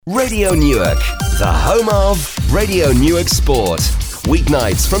Radio Newark, the home of Radio Newark Sport.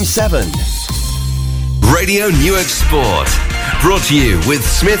 Weeknights from 7. Radio Newark Sport. Brought to you with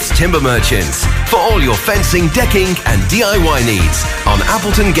Smith's Timber Merchants. For all your fencing, decking and DIY needs on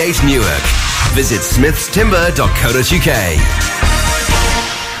Appleton Gate, Newark. Visit smithstimber.co.uk.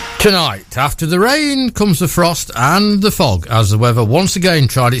 Tonight, after the rain, comes the frost and the fog, as the weather once again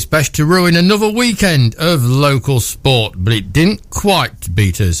tried its best to ruin another weekend of local sport, but it didn't quite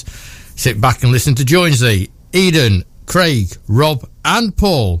beat us. Sit back and listen to Joinsy, Eden, Craig, Rob and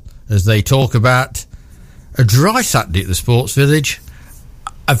Paul as they talk about a dry Saturday at the Sports Village,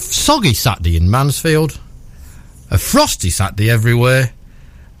 a soggy Saturday in Mansfield, a frosty Saturday everywhere,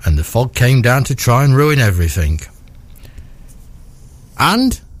 and the fog came down to try and ruin everything.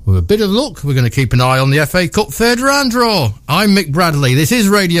 And with a bit of luck, we're going to keep an eye on the FA Cup third round draw. I'm Mick Bradley, this is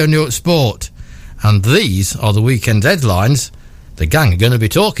Radio Newark Sport, and these are the weekend headlines the gang are going to be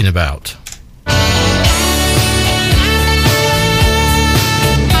talking about.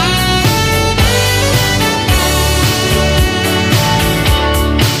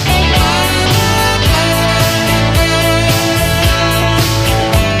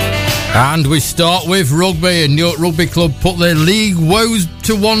 And we start with rugby, and Newark Rugby Club put their league woes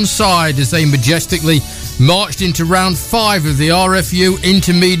to one side as they majestically marched into round 5 of the RFU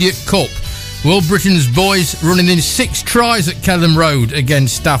Intermediate Cup. World Britain's boys running in 6 tries at Kelham Road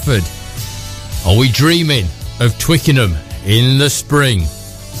against Stafford. Are we dreaming of Twickenham in the spring?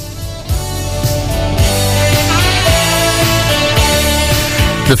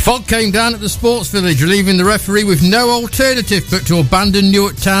 The fog came down at the Sports Village, relieving the referee with no alternative but to abandon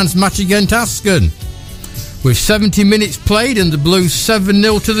Newark Town's match against Ascot. With 70 minutes played and the Blues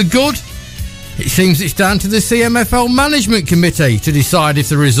 7-0 to the good, it seems it's down to the CMFL Management Committee to decide if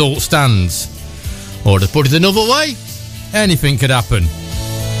the result stands. Or to put it another way, anything could happen.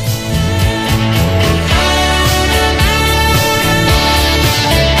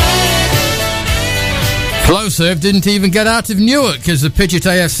 Flowserve didn't even get out of Newark as the pitch at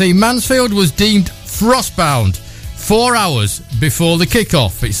AFC Mansfield was deemed frostbound 4 hours before the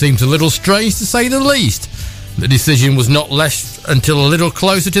kick-off. It seems a little strange to say the least. The decision was not left until a little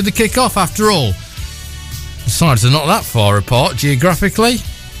closer to the kick-off after all. Besides, they're not that far apart geographically.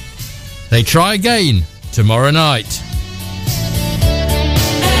 They try again tomorrow night.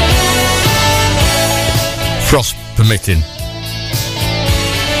 Frost permitting.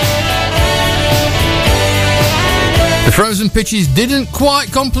 The frozen pitches didn't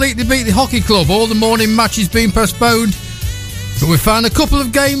quite completely beat the hockey club. All the morning matches being postponed, but we found a couple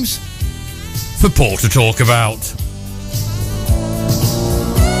of games for Paul to talk about.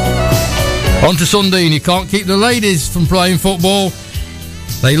 On to Sunday, and you can't keep the ladies from playing football.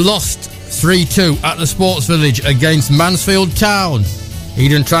 They lost 3-2 at the Sports Village against Mansfield Town.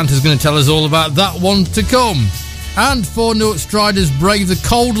 Eden Tranter's going to tell us all about that one to come. And 4 Newark Striders brave the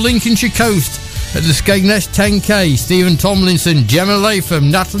cold Lincolnshire coast at the Skegness 10K. Stephen Tomlinson, Gemma Latham,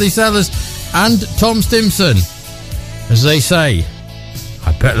 Natalie Sellers and Tom Stimson. As they say,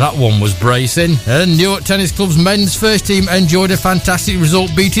 I bet that one was bracing. And Newark Tennis Club's men's first team enjoyed a fantastic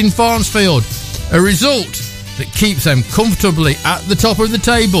result beating Farnsfield. A result that keeps them comfortably at the top of the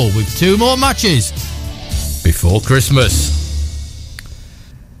table with 2 more matches before Christmas.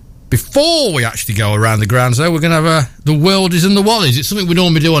 Before we actually go around the grounds, though, we're going to have the Worldies and the Wallies. It's something we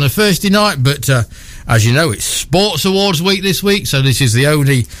normally do on a Thursday night, but as you know, it's Sports Awards week this week, so this is the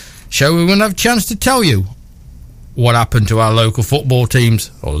only show we're going to have a chance to tell you what happened to our local football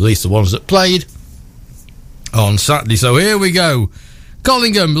teams, or at least the ones that played on Saturday. So here we go.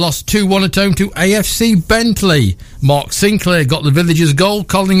 Collingham lost 2-1 at home to AFC Bentley. Mark Sinclair got the Villagers' goal.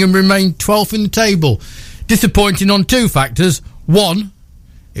 Collingham remained 12th in the table. Disappointing on 2 factors. 1,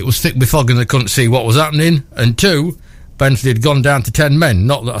 it was thick with fog and they couldn't see what was happening. And 2, Bentley had gone down to 10 men.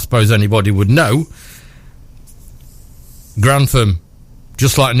 Not that I suppose anybody would know. Grantham,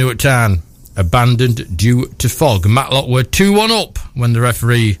 just like Newark Town, abandoned due to fog. Matlock were 2-1 up when the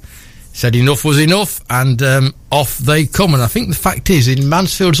referee said enough was enough, and off they come. And I think the fact is, in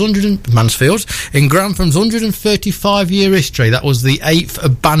Grantham 135-year history, that was the 8th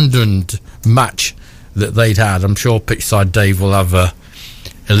abandoned match that they'd had. I'm sure Pitchside Dave will have a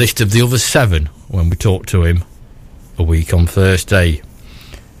list of the other 7 when we talk to him a week on Thursday.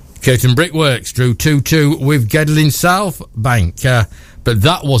 Curtin Brickworks drew 2-2 with Gedling South Bank, but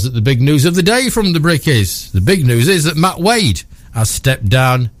that wasn't the big news of the day from the Brickies. The big news is that Matt Wade has stepped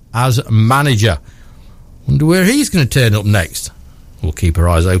down as manager. Wonder where he's going to turn up next. We'll keep our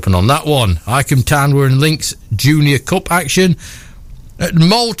eyes open on that one. Icombe Town were in Links Junior Cup action at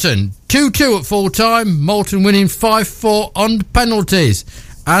Moulton. 2-2 at full time. Moulton winning 5-4 on penalties.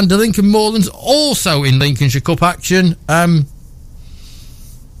 And the Lincoln Moorlands also in Lincolnshire Cup action.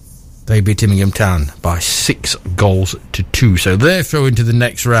 They beat Immingham Town by 6-2, so they're through into the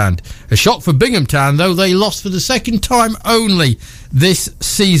next round. A shock for Binghamton, though. They lost for the second time only this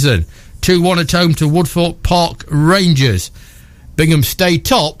season. 2-1 at home to Woodthorpe Park Rangers. Bingham stay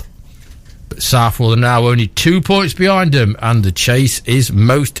top, but Southwell are now only 2 points behind them, and the chase is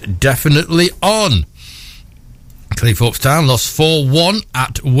most definitely on. Cleethorpes Town lost 4-1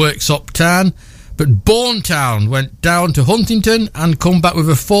 at Worksop Town, but Bourne Town went down to Huntington and come back with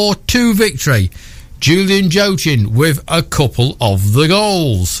a 4-2 victory. Julian Jochin with a couple of the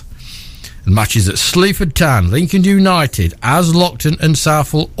goals. And matches at Sleaford Town, Lincoln United, Aslockton and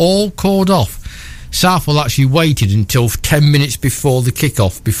Southwell all called off. Southwell actually waited until 10 minutes before the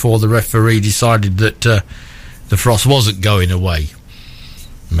kick-off before the referee decided that the frost wasn't going away.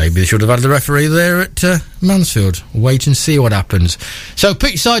 Maybe they should have had the referee there at Mansfield. Wait and see what happens. So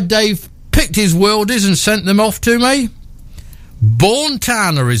Pitchside Dave picked his worldies and sent them off to me. Bourne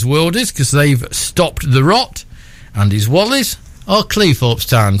Town are his worldies because they've stopped the rot, and his wallies are Cleethorpes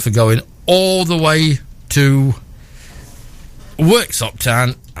Town for going all the way to Worksop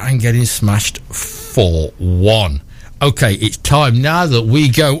Town and getting smashed 4-1. Okay, it's time now that we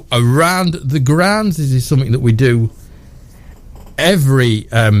go around the grounds. This is something that we do every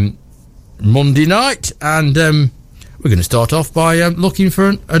Monday night, and we're going to start off by looking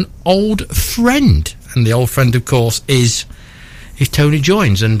for an old friend. And the old friend, of course, is Tony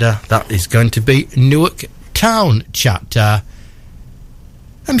Joins, and that is going to be Newark Town chat.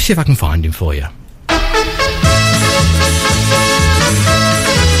 Let me see if I can find him for you.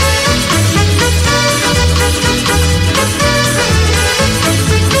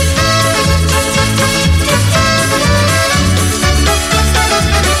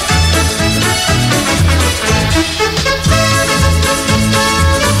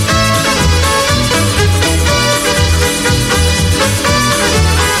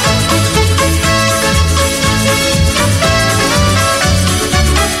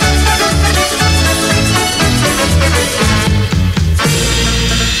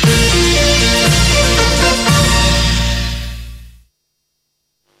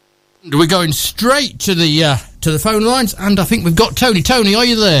 We're going straight to the phone lines, and I think we've got Tony. Tony, are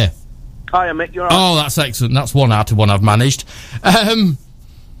you there? Hiya, Mick, you're right. Oh, that's excellent. That's 1 out of 1 I've managed. Well,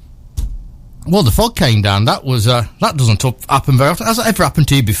 the fog came down. That was that doesn't happen very often. Has that ever happened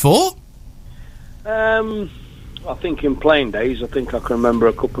to you before? I think in playing days, I think I can remember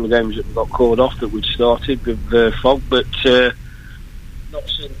a couple of games that got called off that we'd started with fog, but not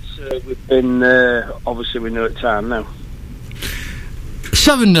since we've been, obviously we know at Town now.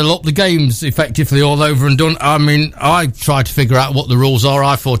 7-0 up, the game's effectively all over and done. I mean, I tried to figure out what the rules are.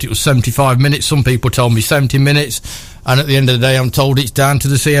 I thought it was 75 minutes. Some people told me 70 minutes. And at the end of the day, I'm told it's down to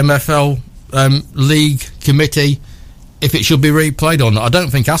the CMFL League Committee if it should be replayed or not. I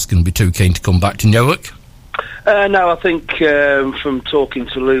don't think Askin will be too keen to come back to Newark. No, I think from talking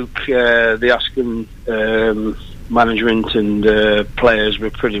to Luke, the Askin management and players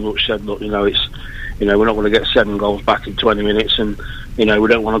were pretty much said, look, it's, we're not going to get 7 goals back in 20 minutes, and we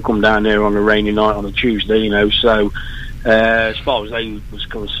don't want to come down here on a rainy night on a Tuesday, so as far as they was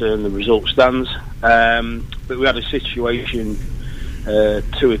concerned, the result stands. But we had a situation 2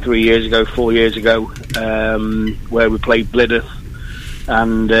 or 3 years ago, 4 years ago, where we played Blythe,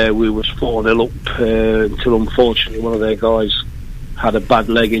 and we was 4-0 up until unfortunately one of their guys had a bad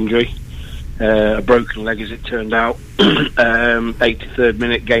leg injury, a broken leg as it turned out. 83rd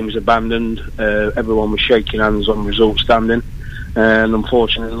minute, game was abandoned. Everyone was shaking hands on result standing, and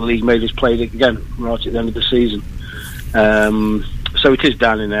unfortunately the league made us play it again right at the end of the season. So it is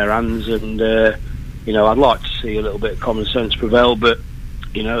down in their hands, and I'd like to see a little bit of common sense prevail, but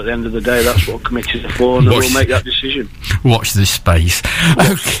at the end of the day, that's what committees are for, and we'll make that decision. Watch this space.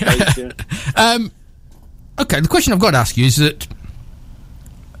 Okay. Okay, the question I've got to ask you is that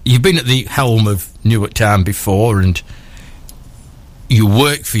you've been at the helm of Newark Town before, and you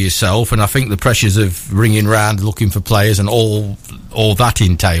work for yourself, and I think the pressures of ringing round looking for players and all that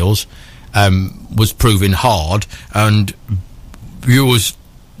entails was proving hard, and you was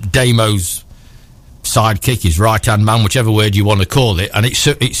Damo's sidekick, his right-hand man, whichever word you want to call it, and it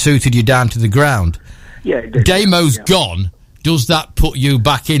suited you down to the ground. Yeah, it did. Damo's gone. Does that put you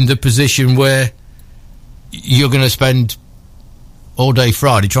back in the position where you're going to spend all day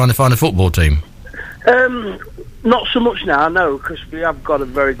Friday trying to find a football team? Not so much now, no, because we have got a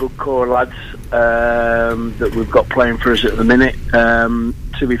very good core of lads that we've got playing for us at the minute.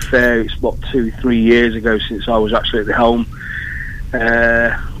 To be fair, it's 2-3 years ago since I was actually at the helm.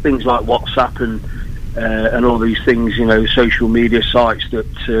 Things like WhatsApp and and all these things, social media sites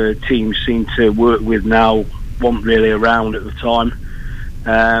that teams seem to work with now weren't really around at the time.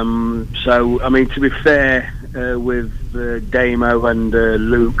 So, I mean, to be fair, with Damo and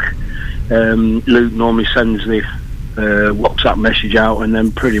Luke, Luke normally sends the WhatsApp message out, and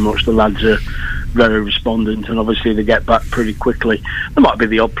then pretty much the lads are very respondent, and obviously they get back pretty quickly. There might be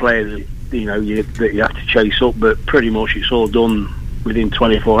the odd player that you have to chase up, but pretty much it's all done within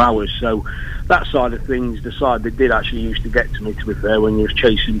 24 hours. So that side of things, the side that did actually used to get to me, to be fair, when you was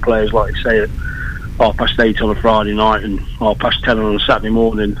chasing players, like I say, at 8:30 on a Friday night and 10:30 on a Saturday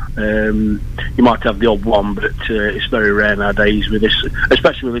morning, you might have the odd one, but it's very rare nowadays with this,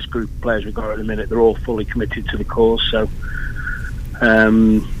 especially with this group of players we've got at the minute. They're all fully committed to the cause, so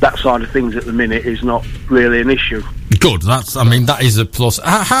that side of things at the minute is not really an issue. Good, that is a plus.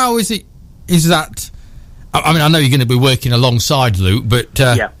 How is that? I mean, I know you're going to be working alongside Luke, but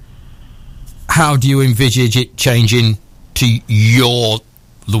how do you envisage it changing to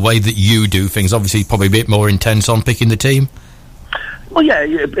the way that you do things? Obviously, probably a bit more intense on picking the team. Well, yeah,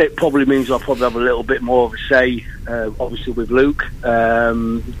 it probably means I'll probably have a little bit more of a say, obviously, with Luke. I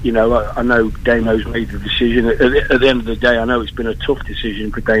know Damo's made the decision. At the end of the day, I know it's been a tough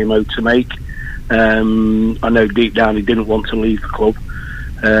decision for Damo to make. I know deep down he didn't want to leave the club.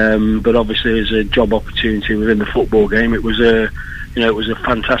 But obviously, as a job opportunity within the football game, it was a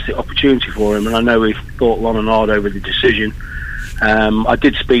fantastic opportunity for him. And I know he thought long and hard over the decision. I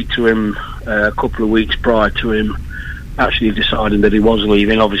did speak to him a couple of weeks prior to him actually deciding that he was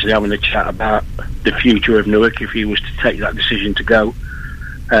leaving, obviously having a chat about the future of Newark if he was to take that decision to go.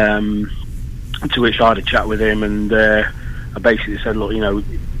 To which I had a chat with him, and I basically said, look,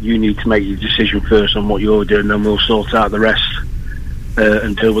 you need to make your decision first on what you're doing, then we'll sort out the rest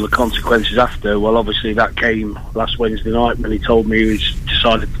and deal with the consequences after. Well, obviously that came last Wednesday night when he told me he was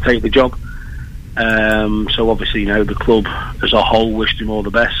decided to take the job. So obviously, the club as a whole wished him all the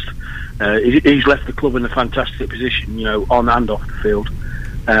best. He's left the club in a fantastic position, on and off the field.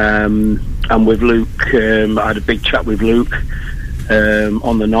 And with Luke, I had a big chat with Luke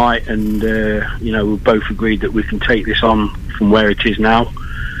on the night, and we both agreed that we can take this on from where it is now.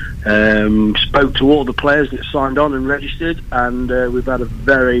 Spoke to all the players that signed on and registered, and we've had a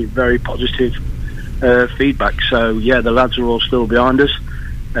very, very positive feedback. So yeah, the lads are all still behind us.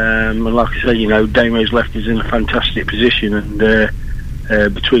 And like I say, Damo's left us in a fantastic position, and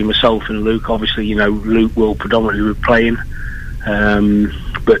between myself and Luke, obviously, Luke will predominantly be playing,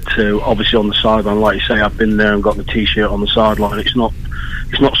 but obviously on the sideline, like you say, I've been there and got the t-shirt on the sideline. It's not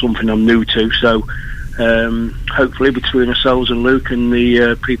something I'm new to, so hopefully between ourselves and Luke and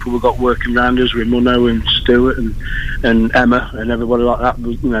the people we've got working around us with Muno and Stuart and Emma and everybody like that,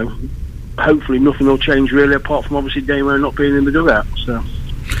 hopefully nothing will change really, apart from obviously Damo not being in the dugout.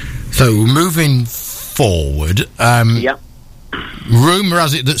 So moving forward, rumour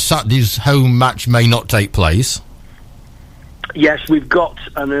has it that Saturday's home match may not take place. Yes, we've got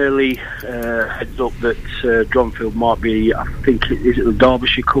an early heads up that Dronfield might be, I think, is it the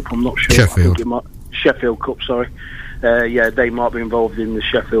Derbyshire Cup? I'm not sure. Sheffield Cup, sorry. They might be involved in the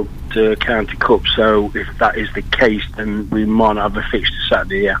Sheffield County Cup, so if that is the case, then we might not have a fixture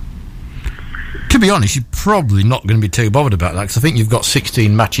Saturday, yeah. To be honest, you're probably not going to be too bothered about that, because I think you've got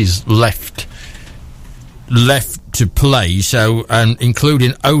 16 matches left to play, so, and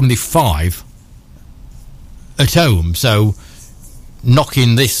including only 5 at home, so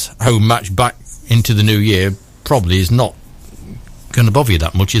knocking this home match back into the new year probably is not going to bother you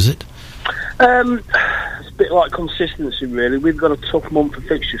that much, is it? It's a bit like consistency, really. We've got a tough month of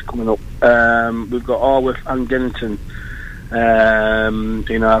fixtures coming up. We've got Arworth and Dinnington.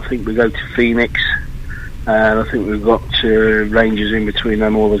 I think we go to Phoenix, and I think we've got Rangers in between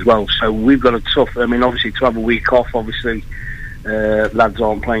them all as well. So we've got a tough. I mean, obviously to have a week off, obviously lads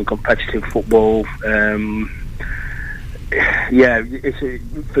aren't playing competitive football. For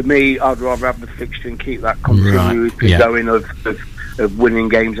me, I'd rather have the fixture and keep that continuity going of winning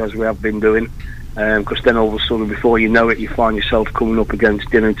games as we have been doing. Because then all of a sudden, before you know it, you find yourself coming up against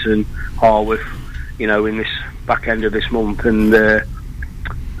Dinnington, Harworth, in this back end of this month. And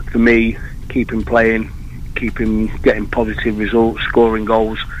for me, keeping playing, getting positive results, scoring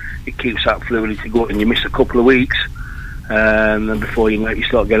goals, it keeps that fluidity going. You miss a couple of weeks, and then before you know it, you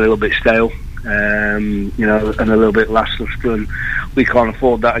start getting a little bit stale, and a little bit lacklustre. And we can't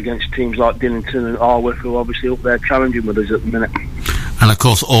afford that against teams like Dinnington and Arworth, who are obviously up there challenging with us at the minute. And of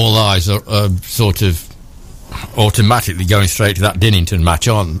course, all eyes are sort of automatically going straight to that Dinnington match,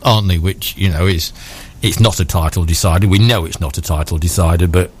 aren't they? Which it's not a title decider. We know it's not a title decider,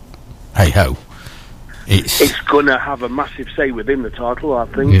 but hey ho. it's going to have a massive say within the title, I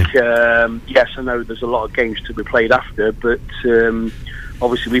think. Yes, I know there's a lot of games to be played after, but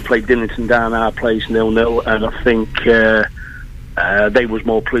obviously we played Dinnington down our place 0-0, and I think they was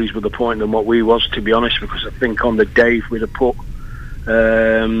more pleased with the point than what we was, to be honest, because I think on the day if we'd have put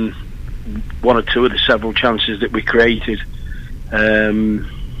one or two of the several chances that we created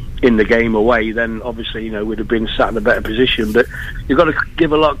in the game away, then obviously, we'd have been sat in a better position. But you've got to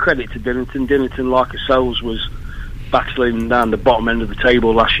give a lot of credit to Dinnington. Dinnington, like ourselves, was battling down the bottom end of the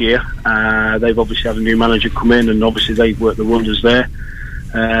table last year. They've obviously had a new manager come in, and obviously they've worked the wonders there.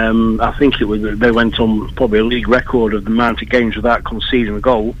 I think they went on probably a league record of the amount of games without conceding a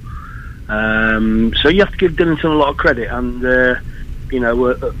goal. So you have to give Dinnington a lot of credit, and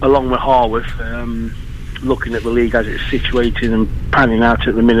along with Harworth, looking at the league as it's situated and panning out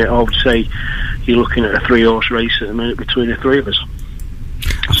at the minute, I would say you're looking at a 3-horse race at the minute between the three of us.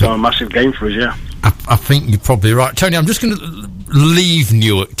 So a massive game for us, yeah. I think you're probably right. Tony, I'm just going to leave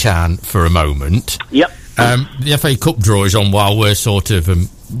Newark Town for a moment. Yep. The FA Cup draw is on while we're sort of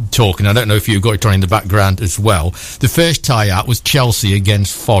talking. I don't know if you've got it on in the background as well. The first tie-out was Chelsea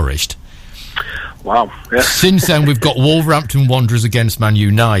against Forest. Wow, yeah. Since then, we've got Wolverhampton Wanderers against Man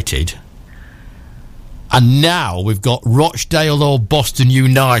United. And now we've got Rochdale or Boston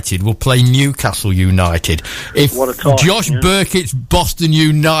United will play Newcastle United. If Josh Burkitt's Boston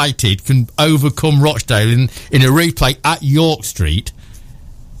United can overcome Rochdale in a replay at York Street,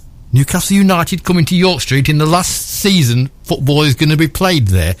 Newcastle United coming to York Street in the last season football is going to be played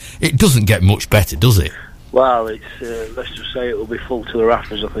there. It doesn't get much better, does it? Well, it's let's just say it will be full to the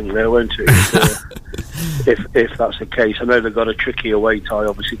rafters, I think, there, won't it? If that's the case. I know they've got a tricky away tie,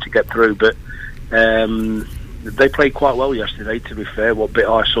 obviously, to get through, but they played quite well yesterday, to be fair, what bit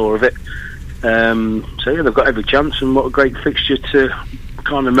I saw of it. So yeah, they've got every chance, and what a great fixture to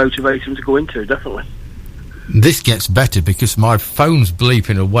kind of motivate them to go into, definitely. This gets better because my phone's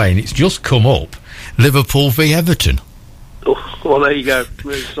bleeping away and it's just come up. Liverpool v Everton. Oh, well, there you go.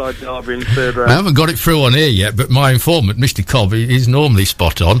 Merseyside derby in the third round. I haven't got it through on here yet, but my informant, Mr. Cobb, is normally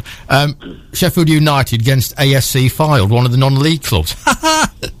spot on. Sheffield United against ASC Fylde, one of the non-league clubs.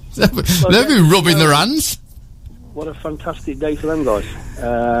 They've been rubbing their hands. What a fantastic day for them guys.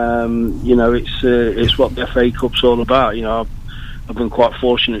 It's what the FA Cup's all about. I've been quite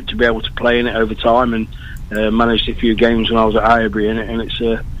fortunate to be able to play in it over time, and managed a few games when I was at Highbury in it, and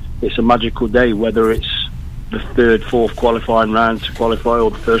it's a magical day, whether it's the third, fourth qualifying round to qualify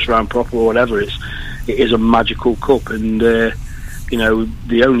or the first round proper or whatever. It is a magical cup, and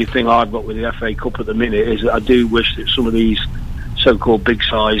the only thing I've got with the FA Cup at the minute is that I do wish that some of these so-called big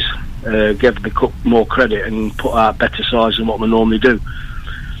sides give the cup more credit and put out better sides than what we normally do.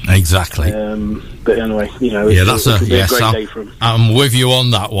 Exactly. But anyway, that's a great day for them. I'm with you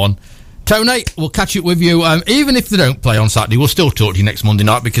on that one. Tony, we'll catch up with you. Even if they don't play on Saturday, we'll still talk to you next Monday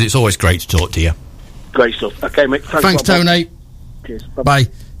night because it's always great to talk to you. Great stuff. Okay, mate. Thanks, Tony. Cheers. Bye-bye.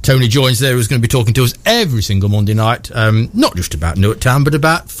 Tony Joins there, who's going to be talking to us every single Monday night, not just about Newark Town, but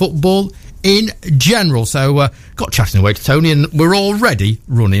about football in general. So, got chatting away to Tony, and we're already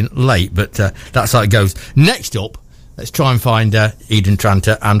running late, but that's how it goes. Next up, let's try and find Eden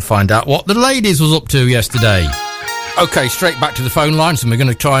Tranter and find out what the ladies was up to yesterday. Okay, straight back to the phone lines, and we're going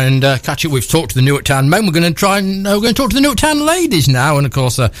to try and catch up. We've talked to the Newark Town men. We're going to talk to the Newark Town ladies now. And of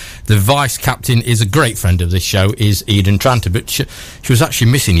course, the vice captain is a great friend of this show, is Eden Tranter. But she was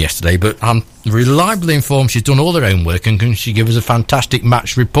actually missing yesterday. But I'm reliably informed she's done all her own work and can she give us a fantastic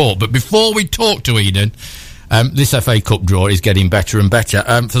match report. But before we talk to Eden, this FA Cup draw is getting better and better.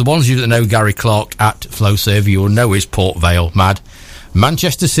 For the ones of you that know Gary Clark at Flowserve, you'll know he's Port Vale mad.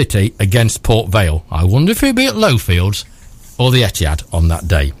 Manchester City against Port Vale. I wonder if he'll be at Lowfields or the Etihad on that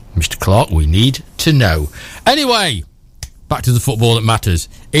day. Mr. Clark, we need to know. Anyway, back to the football that matters.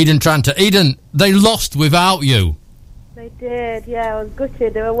 Eden Tranter. Eden, they lost without you. They did, yeah. I was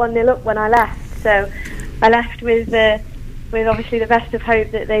gutted. They were 1-0 up when I left. So I left with obviously the best of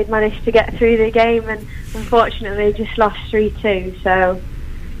hope that they'd managed to get through the game, and unfortunately just lost 3-2. So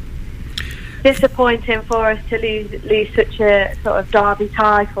disappointing for us to lose such a sort of derby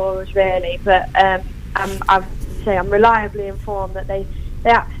tie for us, really. But I'm reliably informed that they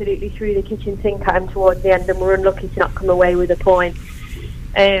absolutely threw the kitchen sink at them towards the end, and were unlucky to not come away with a point.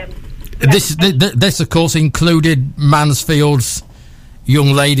 This of course included Mansfield's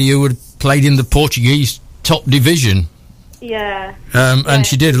young lady who had played in the Portuguese top division. Yeah. And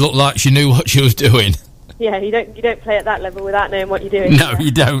she did look like she knew what she was doing. Yeah, you don't play at that level without knowing what you're doing. No,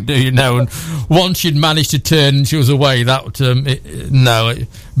 you don't, do you? No. And once she'd managed to turn and she was away, but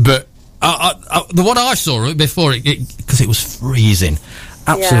what I saw before it because it was freezing,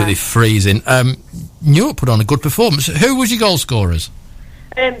 absolutely freezing. Newark put on a good performance. Who was your goal scorers?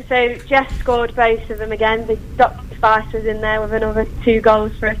 So Jess scored both of them again. Dr. Spice was in there with another 2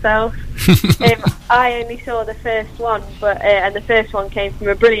 goals for herself. I only saw the first one, but and the first one came from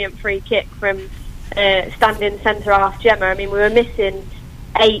a brilliant free kick from standing centre half Gemma. I mean, we were missing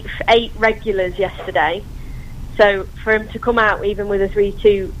eight regulars yesterday, so for him to come out even with a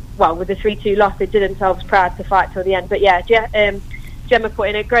 3-2, with a 3-2 loss, they did themselves proud to fight till the end. But yeah, Gemma put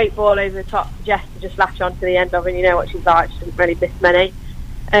in a great ball over the top for Jess to just latch on to the end of, and you know what she's like, she doesn't really miss many.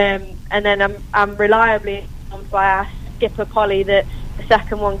 And then I'm reliably informed by our skipper Polly that the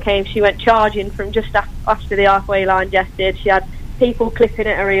second one came. She went charging from just after the halfway line. Jess did. She had people clipping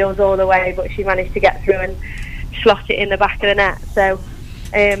at her heels all the way, but she managed to get through and slot it in the back of the net. So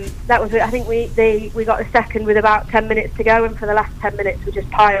that was it. I think we got the second with about 10 minutes to go, and for the last 10 minutes we just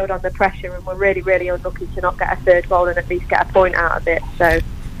piled on the pressure, and we're really, really unlucky to not get a third goal and at least get a point out of it. So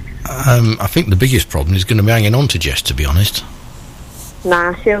I think the biggest problem is going to be hanging on to Jess, to be honest.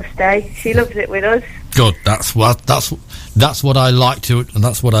 Nah, she'll stay. She loves it with us. Good. That's what I like to, and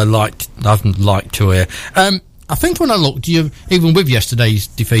that's what I'd like to hear. I think when I looked, even with yesterday's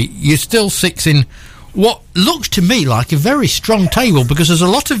defeat, you're still 6 in what looks to me like a very strong table, because there's a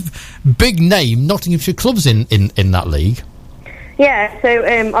lot of big name Nottinghamshire clubs in that league. Yeah.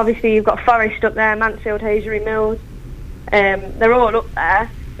 So obviously you've got Forest up there, Mansfield, Hazeley Mills. They're all up there.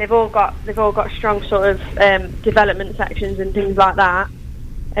 They've all got strong sort of development sections and things like that.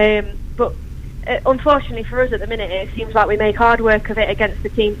 But unfortunately for us at the minute, it seems like we make hard work of it against the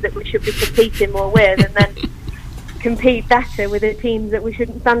teams that we should be competing more with, and then compete better with the teams that we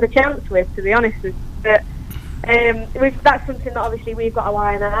shouldn't stand a chance with, to be honest with you. But that's something that obviously we've got to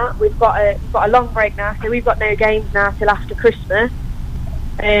iron out. We've got a long break now, so we've got no games now till after Christmas.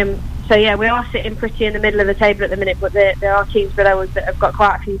 So yeah, we are sitting pretty in the middle of the table at the minute, but there are teams below us that have got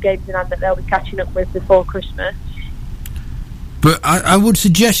quite a few games in hand that they'll be catching up with before Christmas. But I would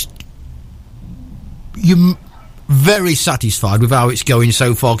suggest you're very satisfied with how it's going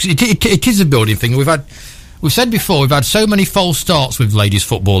so far, because it is a building thing. We've said before, we've had so many false starts with ladies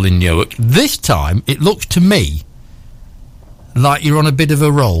football in Newark. This time, it looks to me like you're on a bit of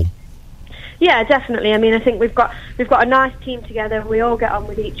a roll. Yeah, definitely. I mean, I think we've got a nice team together. We all get on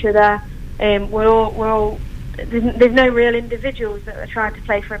with each other. We're all. There's no real individuals that are trying to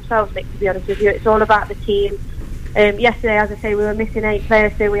play for themselves, Nick, to be honest with you. It's all about the team. Yesterday, as I say, we were missing 8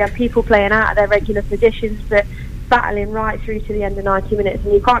 players, so we had people playing out of their regular positions, but battling right through to the end of 90 minutes,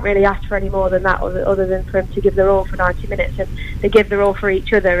 and you can't really ask for any more than that, other than for them to give their all for 90 minutes, and they give their all for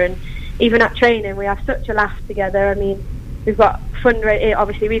each other. And even at training, we have such a laugh together. I mean, we've got fundraising.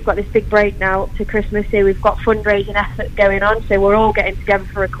 Obviously, we've got this big break now up to Christmas, so we've got fundraising efforts going on, so we're all getting together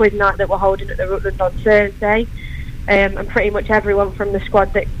for a quiz night that we're holding at the Rutland on Thursday. And pretty much everyone from the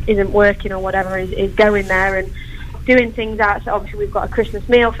squad that isn't working or whatever is going there and doing things outside. Obviously, we've got a Christmas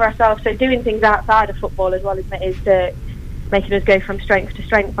meal for ourselves, so doing things outside of football as well as it is making us go from strength to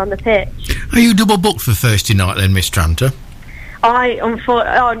strength on the pitch. Are you double booked for Thursday night then, Miss Tranter?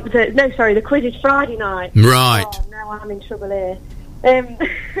 The quiz is Friday night. Right. Oh, now I'm in trouble here.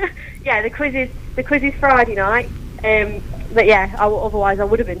 Yeah, the quiz is Friday night. But yeah, otherwise I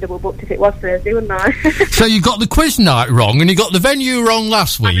would have been double booked if it was Thursday, wouldn't I? So you got the quiz night wrong, and you got the venue wrong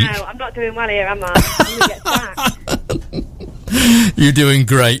last week. I know, I'm not doing well here, am I? I'm going to get sacked. You're doing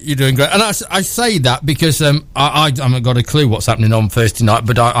great. And I say that because I haven't got a clue what's happening on Thursday night,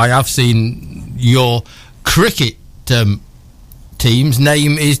 but I have seen your cricket team's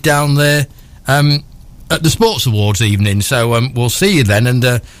name is down there at the Sports Awards evening, so we'll see you then, and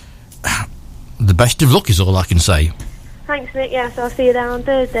the best of luck is all I can say. Thanks, Nick. Yes, I'll see you there on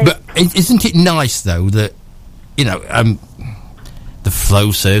Thursday. But isn't it nice, though, that, you know, the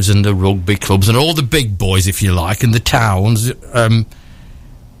Flow Serves and the rugby clubs and all the big boys, if you like, and the towns,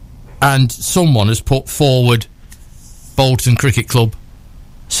 and someone has put forward Bolton Cricket Club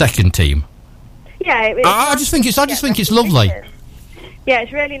second team. Yeah, I just think it's lovely. Yeah,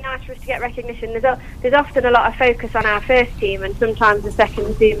 it's really nice for us to get recognition. There's often a lot of focus on our first team, and sometimes the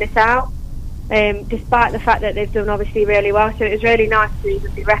seconds do miss out, despite the fact that they've done obviously really well. So it was really nice to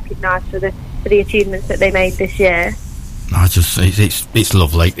even be recognised for the achievements that they made this year. It's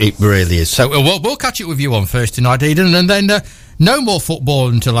lovely. It really is. So we'll catch up with you on Thursday night, Eden, and then no more football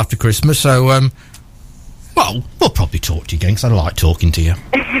until after Christmas. So we'll probably talk to you again because I like talking to you.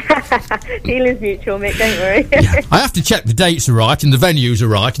 Feelings mutual, Mick. Don't worry. Yeah. I have to check the dates are right and the venues are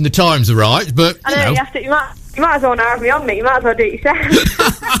right and the times are right. But I know. You might as well now have me on, Mick. You might as well do it yourself.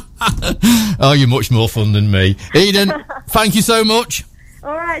 Oh, you're much more fun than me, Eden. Thank you so much.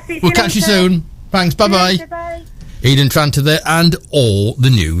 All right. We'll catch you soon. Thanks. Bye bye. Bye. Eden Tranter there, and all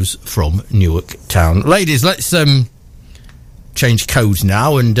the news from Newark Town. Ladies, let's change codes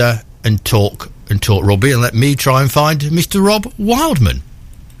now and talk rugby, and let me try and find Mr. Rob Wildman.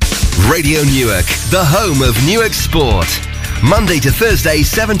 Radio Newark, the home of Newark Sport. Monday to Thursday,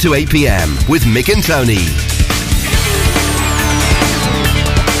 7 to 8 p.m. with Mick and Tony.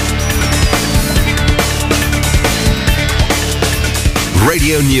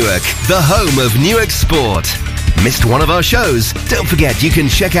 Radio Newark, the home of Newark Sport. Missed one of our shows? Don't forget you can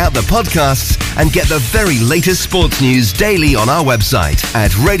check out the podcasts and get the very latest sports news daily on our website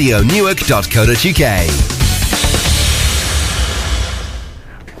at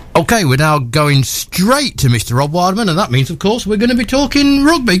radionewark.co.uk. OK, we're now going straight to Mr. Rob Wildman, and that means, of course, we're going to be talking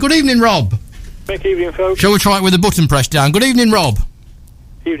rugby. Good evening, Rob. Good evening, folks. Shall we try it with the button pressed down? Good evening, Rob.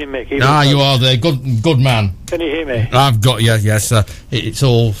 Evening, Mick. Evening, you are there. Good man. Can you hear me? I've got you, yes. It's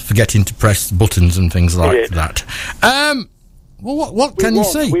all forgetting to press buttons and things like that. Well, what can you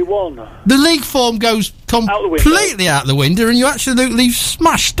say? We won. The league form goes completely out the window, and you absolutely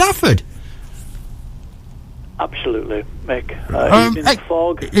smashed Stafford. Absolutely, Mick. In the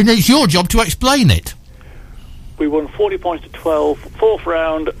fog. And it's your job to explain it. We won 40 points to 12, fourth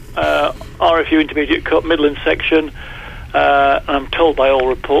round, RFU Intermediate Cup, Midland section. And I'm told by all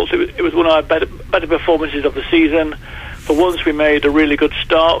reports it was one of our better performances of the season. For once, we made a really good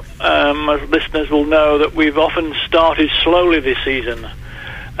start. As listeners will know that we've often started slowly this season.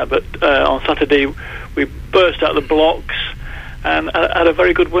 But on Saturday, we burst out the blocks and had a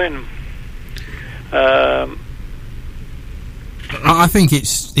very good win. I think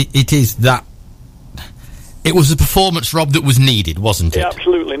it is that. It was a performance, Rob, that was needed, wasn't it? Yeah,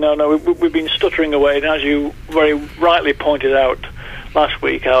 absolutely. No, we've been stuttering away, and as you very rightly pointed out last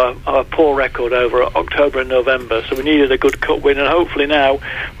week, our poor record over October and November, so we needed a good cup win, and hopefully now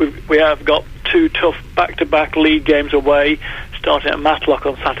we have got two tough back-to-back league games away, starting at Matlock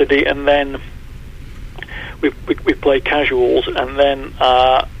on Saturday, and then we play Casuals, and then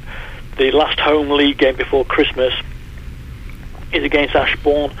the last home league game before Christmas is against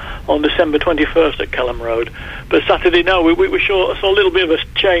Ashbourne on December 21st at Kelham Road. But Saturday, no, we saw a little bit of a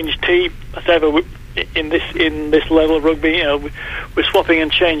changed team as ever in this level of rugby. You know, we're swapping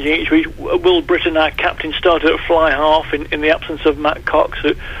and changing each week. Will Britton, our captain, started at fly half in the absence of Matt Cox.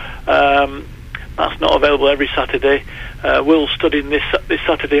 That's not available every Saturday. Will stood in this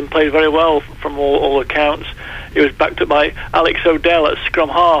Saturday and played very well from all accounts. He was backed up by Alex O'Dell at scrum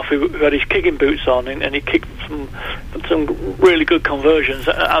half, who had his kicking boots on, and he kicked some really good conversions.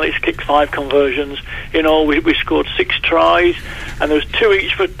 Alex kicked 5 conversions. In all, we scored 6 tries, and there was 2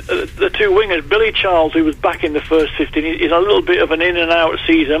 each for the 2 wingers. Billy Charles, who was back in the first 15, he's a little bit of an in and out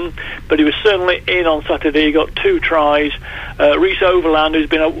season, but he was certainly in on Saturday. He got 2 tries. Reece Overland, who's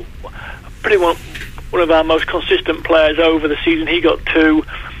been pretty one of our most consistent players over the season, he got 2.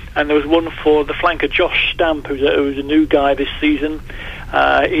 And there was one for the flanker Josh Stamp, who's a new guy this season.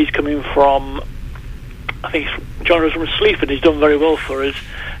 He's coming from, I think John was from Sleaford. He's done very well for us.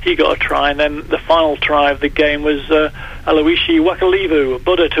 He got a try, and then the final try of the game was Aloisi Wakalivu,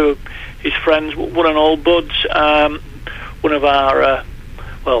 Buddha, to his friends, one and all buds. One of our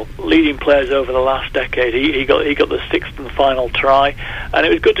leading players over the last decade. He got the 6th and final try, and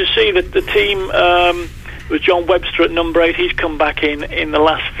it was good to see that the team. Was John Webster at number 8. He's come back in the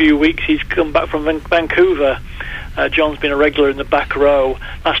last few weeks. He's come back from Vancouver. John's been a regular in the back row.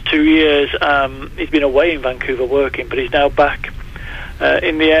 Last 2 years, he's been away in Vancouver working, but he's now back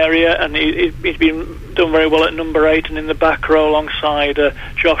in the area, and he's been done very well at number 8 and in the back row alongside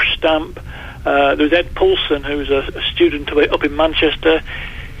Josh Stamp. There was Ed Poulsen, who's a student up in Manchester.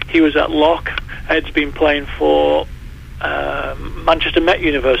 He was at Lock. Ed's been playing for Manchester Met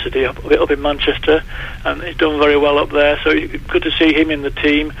University up in Manchester, and he's done very well up there, so good to see him in the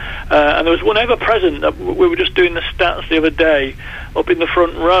team. And there was one ever present. We were just doing the stats the other day up in the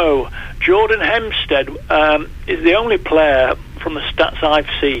front row. Jordan Hempstead is the only player from the stats I've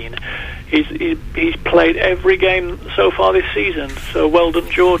seen. He's played every game so far this season, so well done,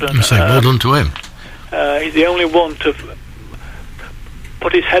 Jordan. Well done to him. He's the only one to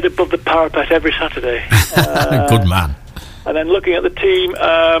put his head above the parapet every Saturday. Good man. And then looking at the team,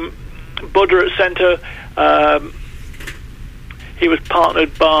 Buddha at centre, he was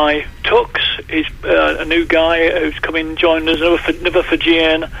partnered by Tux. He's a new guy who's come in, joined us, another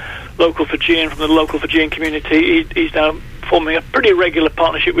Fijian, local Fijian from the local Fijian community. He's now forming a pretty regular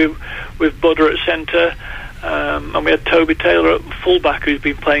partnership with Buddha at centre. And we had Toby Taylor at fullback, who's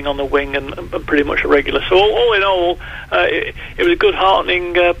been playing on the wing and pretty much a regular. So all in all, it was a good,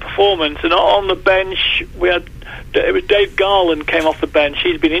 heartening performance. And on the bench, it was Dave Garland came off the bench.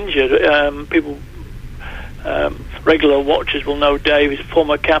 He's been injured. People Regular watchers will know Dave is a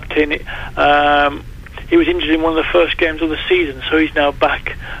former captain. He was injured in one of the first games of the season, so he's now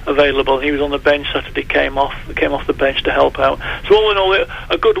back available. He was on the bench Saturday, came off the bench to help out. So all in all,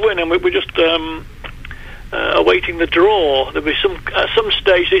 a good win, and we're just awaiting the draw. There'll be at some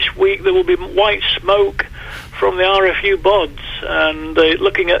stage this week there will be white smoke from the RFU Bods, and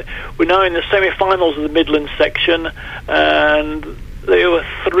we're now in the semi-finals of the Midlands section, and there were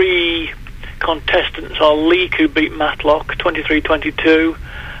 3 contestants are Leek, who beat Matlock 23-22,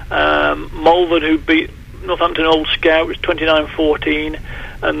 Malvern, who beat Northampton Old Scouts 29-14,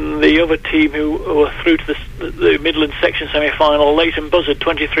 and the other team who were through to the Midlands section semi-final, Leighton Buzzard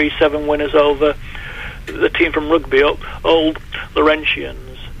 23-7 winners over the team from Rugby up, Old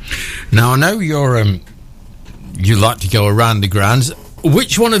Laurentians. Now I know you like to go around the grounds.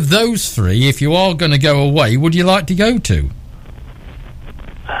 Which one of those 3, if you are going to go away, would you like to go to?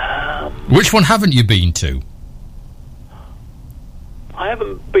 Which one haven't you been to? I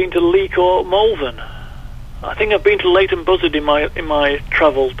haven't been to Leek or Malvern. I think I've been to Leighton Buzzard in my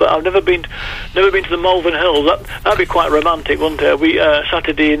travels, but I've never been to the Malvern Hills. That'd be quite romantic, wouldn't it?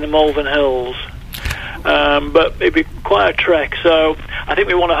 Saturday in the Malvern Hills, but it'd be quite a trek. So I think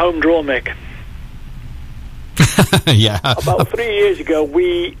we want a home draw, Mick. Yeah. About 3 years ago,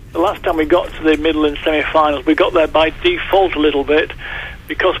 the last time we got to the Midlands semi-finals, we got there by default a little bit,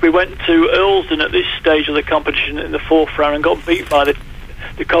 because we went to Earlsden at this stage of the competition in the 4th round and got beat by the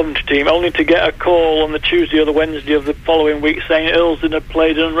Coventry team, only to get a call on the Tuesday or the Wednesday of the following week saying Earlsden had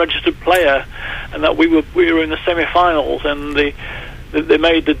played an unregistered player, and that we were in the semi-finals, and they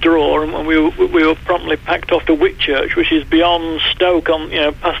made the draw, and we were promptly packed off to Whitchurch, which is beyond Stoke,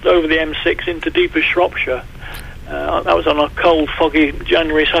 passed over the M6 into deeper Shropshire. That was on a cold, foggy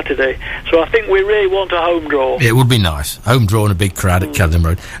January Saturday. So I think we really want a home draw. It would be nice. Home draw and a big crowd at Cadden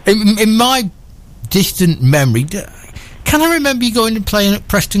Road. In my distant memory, can I remember you going and playing at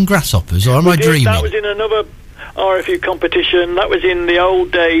Preston Grasshoppers, or am I dreaming? That was in another RFU competition. That was in the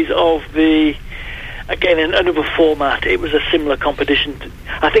old days of again, in another format. It was a similar competition.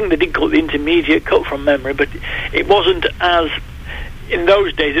 I think they did call it the Intermediate Cup from memory, but it wasn't as... In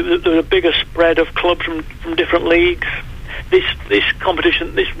those days, there was a bigger spread of clubs from different leagues. This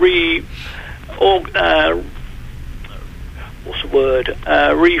competition,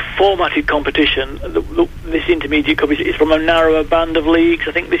 reformatted competition, this Intermediate Cup is from a narrower band of leagues.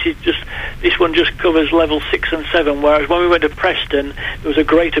 I think this one just covers level 6 and 7, whereas when we went to Preston, there was a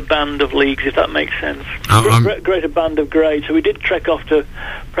greater band of leagues, if that makes sense. Greater band of grades. So we did trek off to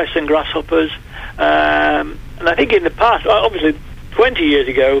Preston Grasshoppers, and I think in the past, obviously 20 years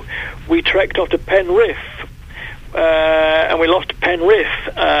ago, we trekked off to Penrith, and we lost to Penrith.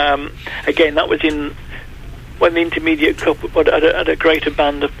 Again, that was when the Intermediate Cup had a greater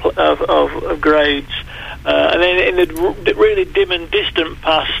band of grades. And then in the really dim and distant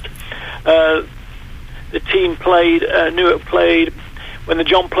past, the team played, Newark played, when the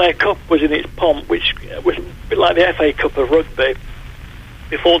John Player Cup was in its pomp, which was a bit like the FA Cup of rugby,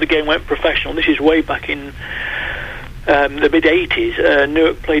 before the game went professional. This is way back in the mid-80s.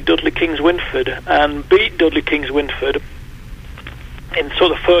 Newark played Dudley Kings Winford and beat Dudley Kings Winford in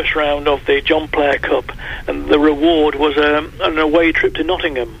sort of the first round of the John Player Cup, and the reward was an away trip to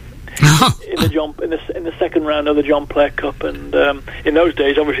Nottingham in the second round of the John Player Cup. And in those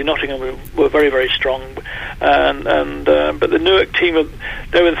days, obviously Nottingham were very, very strong, but the Newark team,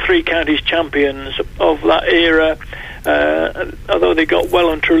 they were the 3 counties champions of that era. Although they got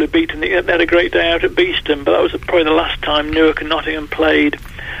well and truly beaten, they had a great day out at Beeston, but that was probably the last time Newark and Nottingham played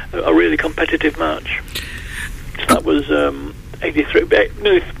a really competitive match. So that was 83,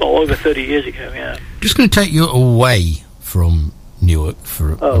 over 30 years ago, yeah. Just going to take you away from Newark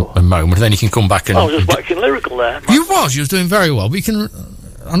for a moment, and then you can come back and... I was just waxing lyrical there. You was doing very well. We can...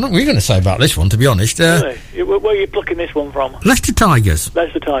 I don't know what you're going to say about this one, to be honest. Really? Where are you plucking this one from? Leicester Tigers.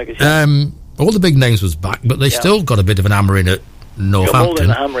 Leicester Tigers, yeah. All the big names was back, but they still got a bit of an hammering at Northampton. Got more than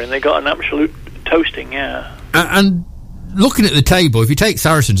a hammering. They got an absolute toasting, yeah. And looking at the table, if you take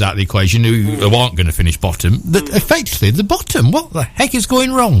Saracens out of the equation, who aren't going to finish bottom, effectively the bottom. What the heck is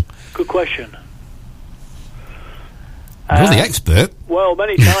going wrong? Good question. You're the expert. Well,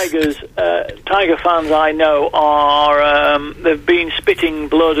 many Tigers, Tiger fans I know are, they've been spitting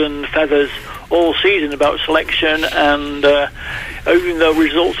blood and feathers all season about selection, and even though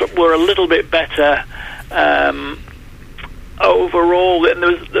results were a little bit better overall, and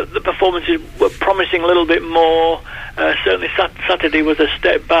the performances were promising a little bit more. Certainly Saturday was a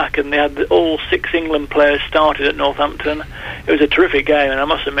step back, and they had all 6 England players started at Northampton. It was a terrific game, and I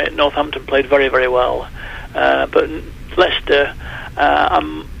must admit Northampton played very, very well. But Leicester,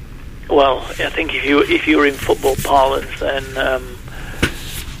 I'm Well, I think if you're in football parlance, then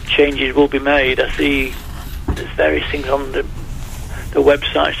changes will be made. I see there's various things on the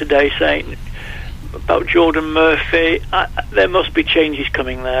websites today saying about Jordan Murphy. There must be changes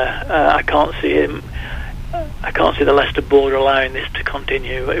coming there. I can't see the Leicester board allowing this to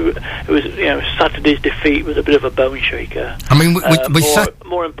continue. It was, Saturday's defeat was a bit of a bone shaker. I mean,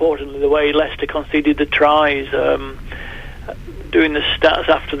 more importantly, the way Leicester conceded the tries. Doing the stats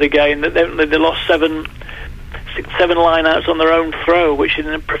after the game, that they lost seven line-outs on their own throw, which in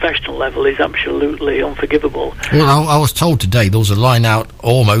a professional level is absolutely unforgivable. Well, I was told today there was a line-out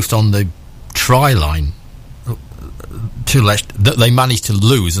almost on the try line to Leicester that they managed to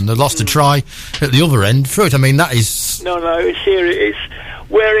lose, and they lost a try at the other end through it. I mean, that is... No, it's serious.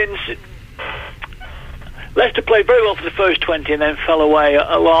 Leicester played very well for the first 20 and then fell away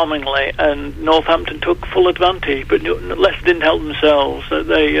alarmingly, and Northampton took full advantage, but Leicester didn't help themselves.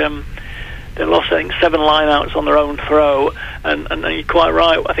 They lost, I think, 7 line-outs on their own throw, and you're quite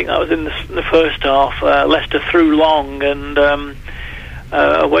right. I think that was in the first half. Leicester threw long, and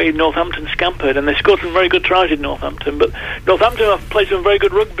away Northampton scampered, and they scored some very good tries in Northampton. But Northampton have played some very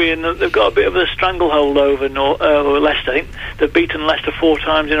good rugby, and they've got a bit of a stranglehold over Leicester. I think they've beaten Leicester 4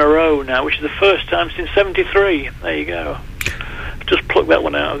 times in a row now, which is the first time since '73. There you go. Just pluck that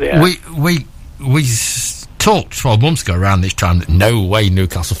one out of the air. We talked 12 months ago around this time that no way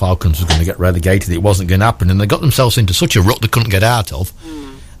Newcastle Falcons was going to get relegated. It wasn't going to happen, and they got themselves into such a rut they couldn't get out of.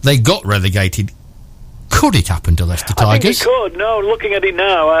 They got relegated. Could it happen to Leicester Tigers? I think it could. No, looking at it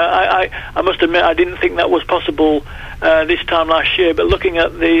now, I must admit I didn't think that was possible this time last year. But looking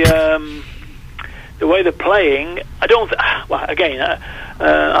at the way they're playing, I don't.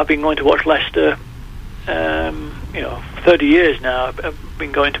 I've been going to watch Leicester. 30 years now. I've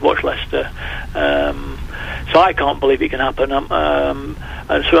been going to watch Leicester, so I can't believe it can happen. And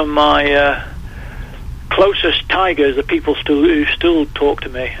some of my closest Tigers, the people who still talk to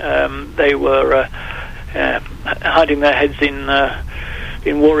me, they were. Hiding their heads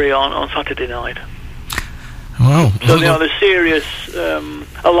in worry on Saturday night. Wow. So there's serious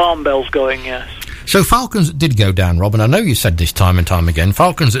alarm bells going, yes. So Falcons did go down, Rob, and I know you said this time and time again.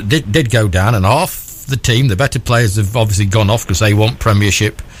 Falcons did go down, and half the team, the better players, have obviously gone off because they want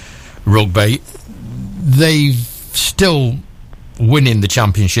Premiership rugby. They've still winning the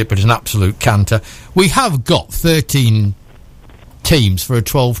Championship at an absolute canter. We have got 13 teams for a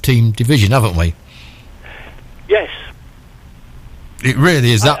 12-team division, haven't we? Yes. It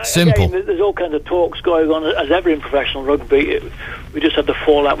really is that simple. Again, there's all kinds of talks going on, as ever in professional rugby. We just had the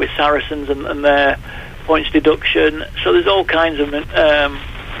fallout with Saracens and their points deduction. So there's all kinds of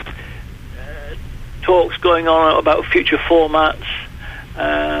talks going on about future formats.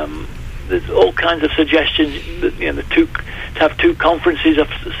 There's all kinds of suggestions that, to have 2 conferences of,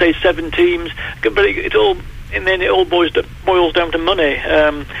 say, 7 teams. But it all... And then it all boils down to money.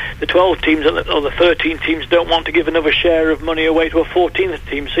 The 12 teams or the 13 teams don't want to give another share of money away to a 14th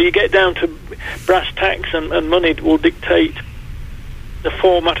team. So you get down to brass tacks, and money will dictate the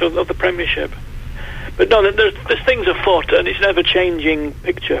format of the Premiership. But no, there's things afoot, and it's an ever-changing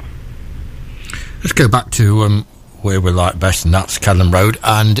picture. Let's go back to where we like best, and that's Kellam Road.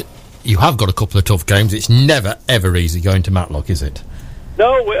 And you have got a couple of tough games. It's never, ever easy going to Matlock, is it?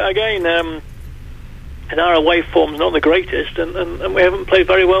 No, again... and our away form's not the greatest, and we haven't played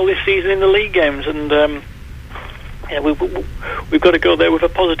very well this season in the league games, and we've got to go there with a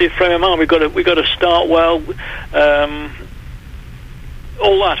positive frame of mind. We've got to start well.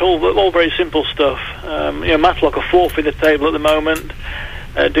 All very simple stuff. Matlock are 4th in the table at the moment,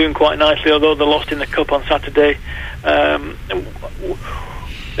 doing quite nicely, although they lost in the cup on Saturday.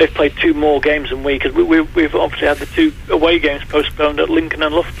 They've played 2 more games than we, because we've obviously had the 2 away games postponed at Lincoln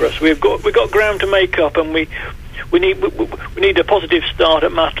and Loughborough. So we've got ground to make up, and we need a positive start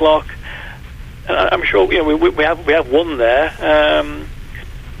at Matlock. I'm sure we have won there.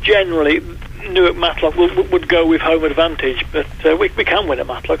 Generally, Newark Matlock would go with home advantage, but we can win at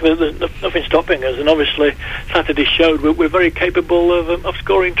Matlock. There's nothing stopping us, and obviously Saturday showed we're very capable of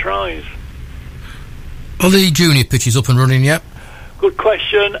scoring tries. Are the junior pitches up and running yet? Good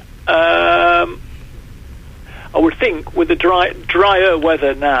question. I would think with the drier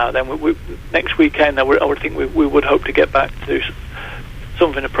weather now, then next weekend, I would think we would hope to get back to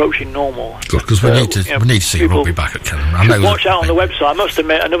something approaching normal. Good, because we need to see rugby back at Kellam. Watch out on the website. I must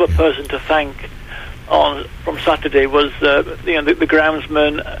admit, another person to thank from Saturday was the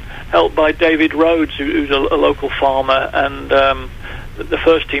groundsman, helped by David Rhodes, who's a local farmer, and the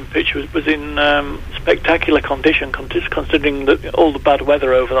first team pitch was in spectacular condition, considering all the bad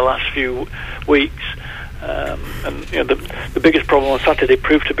weather over the last few weeks. And the biggest problem on Saturday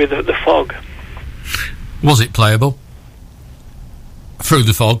proved to be the fog. Was it playable? Through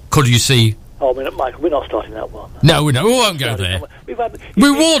the fog, could you see? Oh, Michael, we're not starting that one. No, we won't go there. We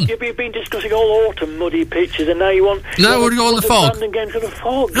won. You've been discussing all autumn muddy pitches, and now you want... No, we'll go on the fog. Games on the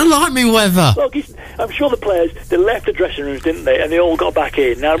fog. I like me weather. Look, I'm sure the players, they left the dressing rooms, didn't they? And they all got back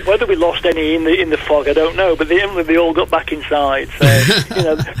in. Now, whether we lost any in the fog, I don't know, but they all got back inside.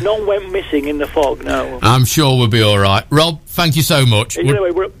 So, none went missing in the fog, no. I'm sure we'll be all right. Rob, thank you so much. Anyway,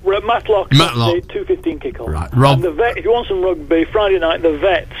 we're at Matlock. Matlock. 2:15 kickoff. Right, Rob. And if you want some rugby, Friday night, the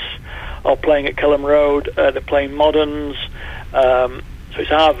Vets are playing at Kelham Road. They're playing Moderns. So it's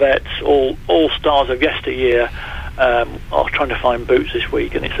our Vets, all stars of yesteryear, are trying to find boots this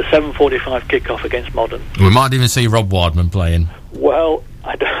week, and it's a 7:45 kickoff against Modern. We might even see Rob Wardman playing. Well,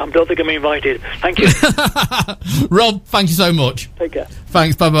 I don't think I'm invited. Thank you. Rob, thank you so much. Take care.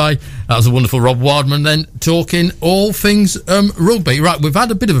 Thanks, bye-bye. That was a wonderful Rob Wardman then, talking all things rugby. Right, we've had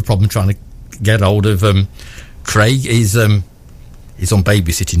a bit of a problem trying to get hold of Craig. He's on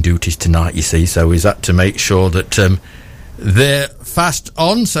babysitting duties tonight, you see, so he's had to make sure that they're fast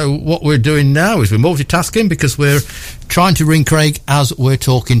on. So what we're doing now is we're multitasking because we're trying to ring Craig as we're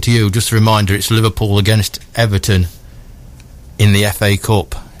talking to you. Just a reminder, it's Liverpool against Everton in the FA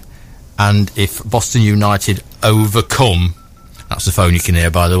Cup, and if Boston United overcome, that's the phone you can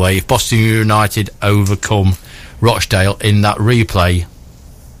hear, by the way, if Boston United overcome Rochdale in that replay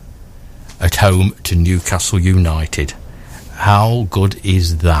at home to Newcastle United, how good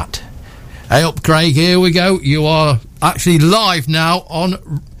is that? Hey up, Craig, here we go. You are actually live now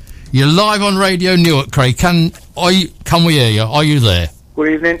you're live on Radio Newark, Craig. Can we hear you? Are you there? Good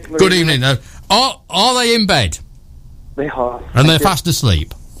evening. Good evening. Now, are they in bed? They are. And they're fast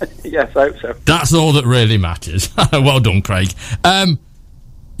asleep? Yes, I hope so. That's all that really matters. Well done, Craig.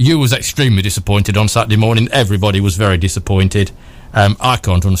 You was extremely disappointed on Saturday morning. Everybody was very disappointed. I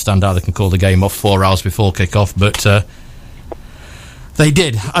can't understand how they can call the game off 4 hours before kick-off, but they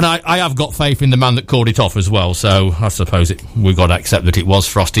did, and I have got faith in the man that called it off as well, so I suppose we've got to accept that it was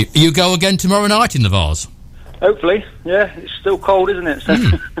frosty. You go again tomorrow night in the Vars? Hopefully, yeah. It's still cold, isn't it? So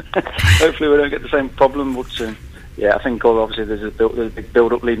hopefully we don't get the same problem, but yeah, I think obviously there's a big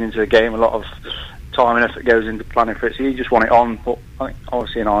build-up leading into the game. A lot of time and effort goes into planning for it, so you just want it on, but I think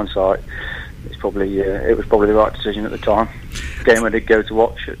obviously in hindsight it was probably the right decision at the time. The game I did go to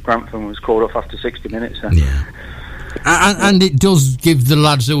watch at Grantham was called off after 60 minutes. So. Yeah. And it does give the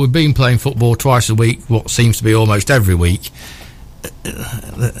lads who have been playing football twice a week, what seems to be almost every week,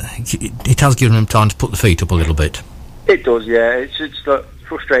 it has given them time to put the feet up a little bit. It does, yeah. It's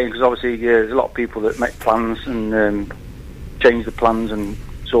frustrating because obviously there's a lot of people that make plans and change the plans and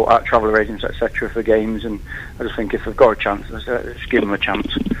sort out travel arrangements, etc. for games, and I just think if they've got a chance, just give them a chance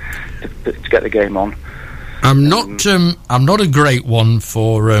to get the game on. I'm not a great one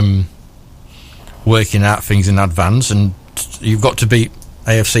for working out things in advance, and you've got to beat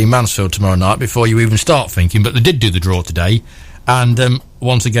AFC Mansfield tomorrow night before you even start thinking, but they did do the draw today, and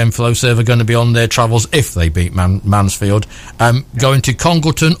once again Flowserve are going to be on their travels if they beat Mansfield, going to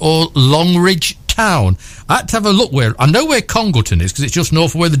Congleton or Longridge Town. I had to have a look I know where Congleton is because it's just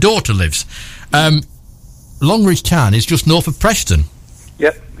north of where the daughter lives. Longridge Town is just north of Preston.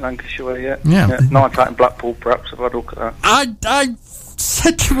 Yep, Lancashire, yeah. Night out in Blackpool, perhaps, if I look at that. I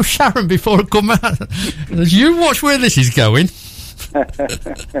said to Sharon before I come out, you watch where this is going.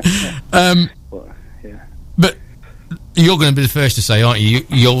 Yeah. But you're going to be the first to say, aren't you?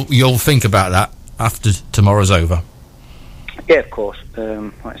 You'll think about that after tomorrow's over. Yeah, of course.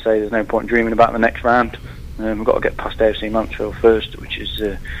 Like I say, there's no point dreaming about the next round. We've got to get past AFC Mansfield first, which is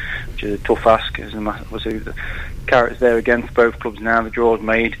a tough ask. Obviously, the carrot's there again for both clubs now. The draw's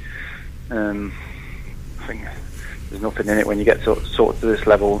made. I think there's nothing in it when you get sort of to this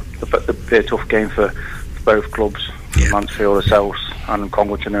level. It'll be a tough game for both clubs, Mansfield, ourselves, and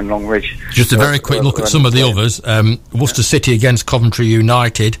Congleton and Longridge. Just a very quick look at some of the others. Worcester City against Coventry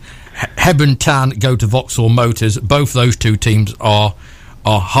United. Hebburn Town go to Vauxhall Motors. Both those two teams are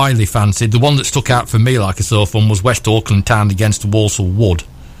highly fancied. The one that stuck out for me like a sore thumb was West Auckland Town against Walsall Wood.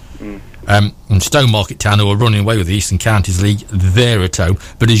 And Stowmarket Town, who are running away with the Eastern Counties League, they're at home.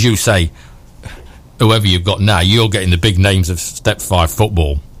 But as you say, whoever you've got now, you're getting the big names of Step 5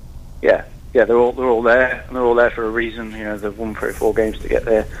 football. Yeah, they're all there, and they're all there for a reason. You know, they've won 3 or 4 games to get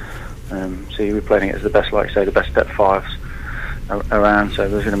there. So you're playing it as the best, like you say, the best Step 5s around. So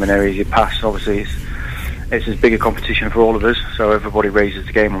there's going to be no easy pass. Obviously, it's as big a competition for all of us. So everybody raises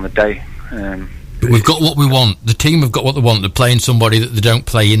the game on the day. We've got what we want. The team have got what they want. They're playing somebody that they don't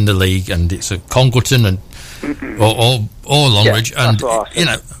play in the league, and it's a Congleton and or Longridge, and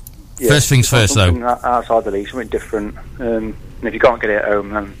First things first, though. Outside the league, something different. And if you can't get it at home,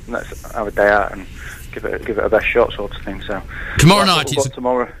 then let's have a day out and give it a best shot, sort of thing. So tomorrow night, it's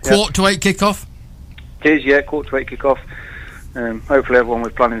tomorrow. 7:45 kickoff. It is, 7:45 kickoff. Hopefully, everyone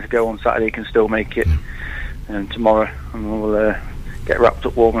was planning to go on Saturday can still make it tomorrow, and we'll get wrapped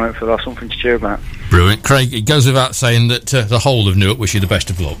up warm and hopefully we'll have something to cheer about. Brilliant, Craig. It goes without saying that the whole of Newark wish you the best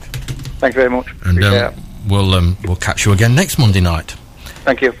of luck. Thank you very much. And we'll catch you again next Monday night.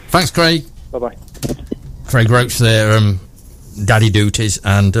 Thank you. Thanks, Craig. Bye-bye. Craig Roach there, daddy duties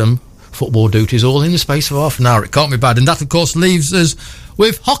and football duties all in the space of half an hour. It can't be bad. And that, of course, leaves us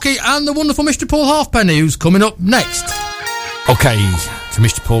with hockey and the wonderful Mr. Paul Halfpenny, who's coming up next. OK, to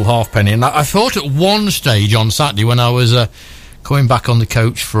Mr. Paul Halfpenny. And I thought at one stage on Saturday when I was coming back on the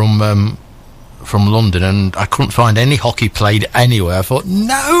coach from London and I couldn't find any hockey played anywhere, I thought,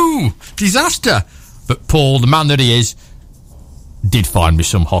 no, disaster. But Paul, the man that he is, did find me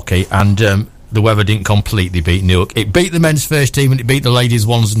some hockey, and the weather didn't completely beat Newark. It beat the men's first team and it beat the ladies'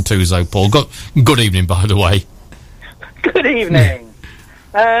 ones and twos, though, Paul. Good evening, by the way. Good evening.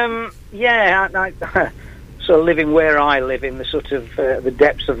 I sort of living where I live in the sort of the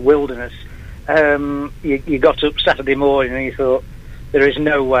depths of wilderness. You got up Saturday morning and you thought, there is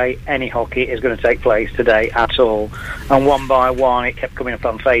no way any hockey is going to take place today at all. And one by one, it kept coming up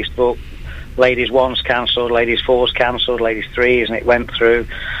on Facebook. Ladies 1's cancelled, ladies 4's cancelled, ladies 3's, and it went through.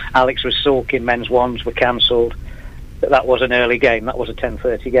 Alex was sulking, men's 1's were cancelled. But that was an early game. That was a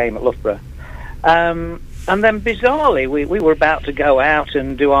 10:30 game at Loughborough. And then bizarrely, we were about to go out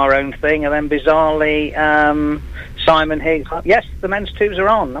and do our own thing, and then bizarrely, Simon Higgs, yes, the men's 2's are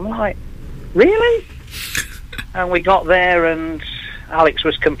on. I'm like, really? And we got there, and Alex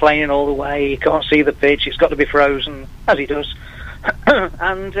was complaining all the way. He can't see the pitch. It's got to be frozen, as he does.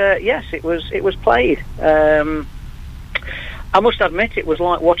 And yes, it was played. I must admit, it was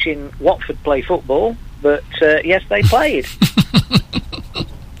like watching Watford play football. But yes, they played.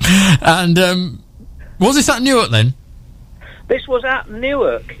 And was this at Newark then? This was at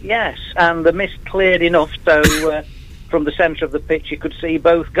Newark, yes. And the mist cleared enough so from the centre of the pitch you could see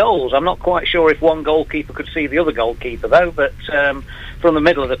both goals. I'm not quite sure if one goalkeeper could see the other goalkeeper, though, but from the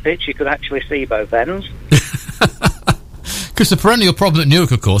middle of the pitch you could actually see both ends. Because the perennial problem at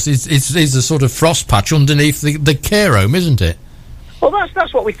Newark, of course, is the sort of frost patch underneath the care home, isn't it? Well,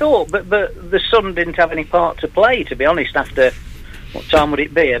 that's what we thought, but the sun didn't have any part to play, to be honest. After, what time would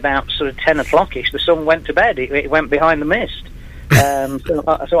it be? About sort of 10 o'clock-ish, the sun went to bed. It went behind the mist.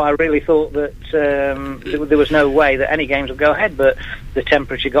 So I really thought that there was no way that any games would go ahead, but the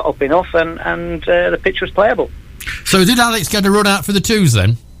temperature got up enough and the pitch was playable. So did Alex get a run out for the 2's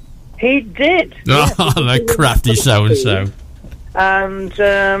then? He did. Oh, the crafty so-and-so. And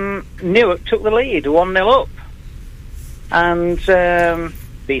Newark took the lead, 1-0 up. And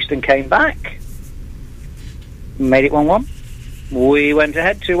Beeston came back, made it 1-1. We went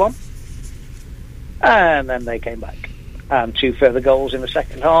ahead 2-1. And then they came back. And 2 further goals in the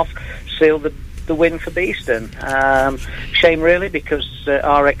second half sealed the win for Beeston. Shame, really, because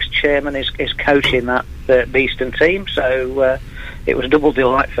our ex-chairman is coaching that Beeston team, so it was double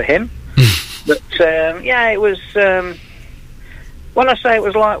delight for him. But, it was... when I say it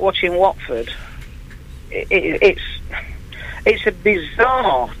was like watching Watford, it's a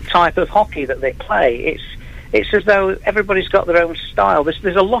bizarre type of hockey that they play. It's as though everybody's got their own style.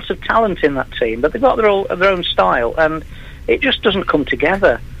 There's a lot of talent in that team, but they've got their own style, and it just doesn't come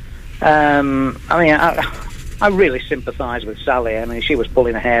together. I really sympathise with Sally. I mean, she was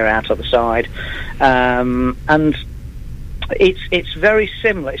pulling her hair out of the side, and it's very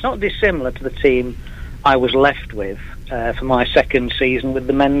similar. It's not dissimilar to the team I was left with for my second season with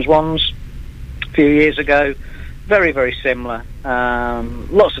the men's ones a few years ago. Very, very similar.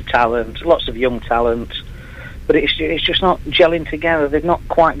 Lots of talent, lots of young talent, but it's just not gelling together. They've not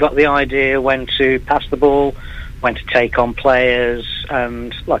quite got the idea when to pass the ball, when to take on players,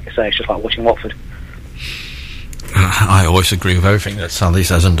 and like I say, it's just like watching Watford. I always agree with everything that Sally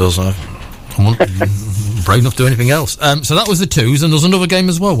says and does. I'm not brave enough to do anything else. So that was the 2's, and there was another game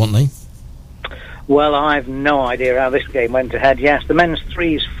as well, wasn't there? Well, I've no idea how this game went ahead. Yes, the men's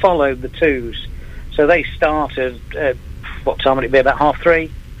 3's followed the 2's. So they started, what time would it be, about 3:30,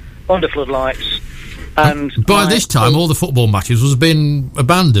 under floodlights. And by this time, all the football matches was being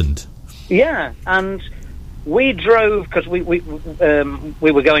abandoned. Yeah, and we drove, because we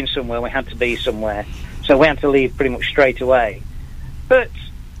were going somewhere, we had to be somewhere, so we had to leave pretty much straight away. But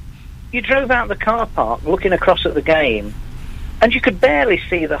you drove out the car park, looking across at the game, and you could barely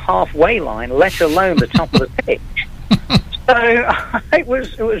see the halfway line, let alone the top of the pitch. So it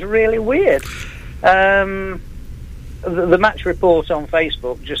was really weird. the match report on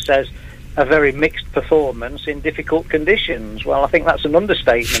Facebook just says a very mixed performance in difficult conditions. Well, I think that's an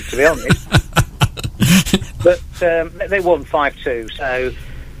understatement, to be honest. But they won 5-2, so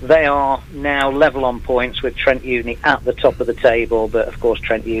they are now level on points with Trent Uni at the top of the table. But of course,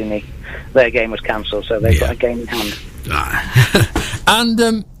 Trent Uni, their game was cancelled, so they've got a game in hand.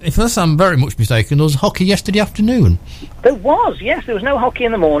 And if I'm very much mistaken, there was hockey yesterday afternoon. There was, yes. There was no hockey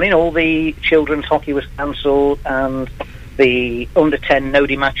in the morning. All the children's hockey was cancelled, and the under-10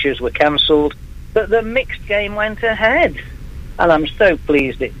 Nodi matches were cancelled. But the mixed game went ahead, and I'm so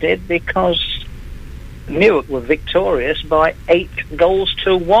pleased it did, because Newark were victorious by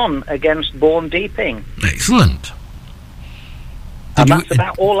 8-1 against Bourne Deeping. Excellent. And that's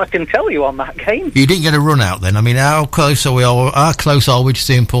about all I can tell you on that game. You didn't get a run out then? I mean, how close are we to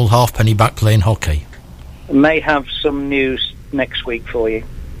seeing Paul Halfpenny back playing hockey? May have some news next week for you.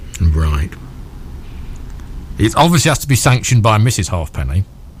 Right. It obviously has to be sanctioned by Mrs. Halfpenny.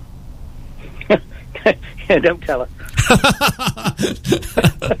 Yeah, don't tell her.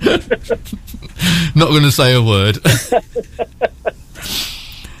 Not going to say a word.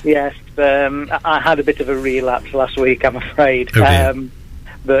 Yes, I had a bit of a relapse last week, I'm afraid.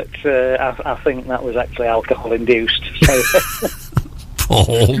 But I think that was actually alcohol-induced. So.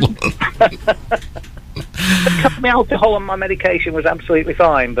 Paul. My alcohol and my medication was absolutely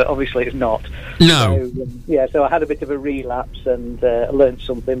fine, but obviously it's not. No. So I had a bit of a relapse and learned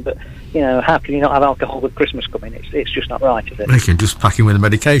something, but, how can you not have alcohol with Christmas coming? It's just not right, is it? You can just pack in with the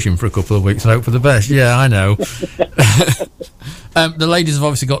medication for a couple of weeks and hope for the best. Yeah, I know. The ladies have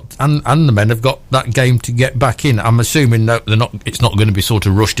obviously got, and the men have got that game to get back in. I'm assuming it's not going to be sort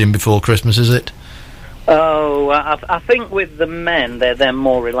of rushed in before Christmas, is it? Oh, I think with the men, they're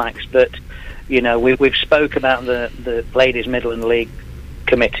more relaxed, but... we've spoke about the Ladies Midland League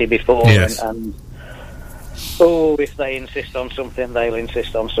committee before, yes. and if they insist on something, they'll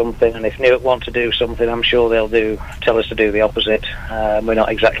insist on something, and if Newark want to do something, I'm sure they'll tell us to do the opposite. We're not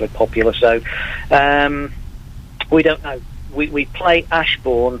exactly popular, so we don't know. We play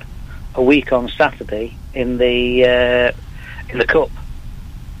Ashbourne a week on Saturday in the Cup.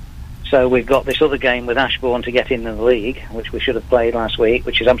 So we've got this other game with Ashbourne to get in the league, which we should have played last week,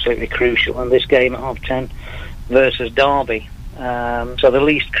 which is absolutely crucial, and this game at 10:30 versus Derby. So the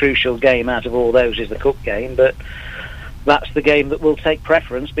least crucial game out of all those is the Cup game, but that's the game that will take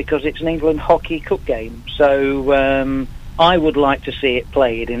preference because it's an England Hockey Cup game. So I would like to see it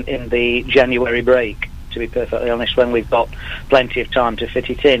played in the January break, to be perfectly honest, when we've got plenty of time to fit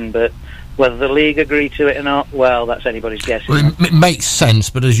it in, but... whether the league agree to it or not, well, that's anybody's guess. Well, it makes sense,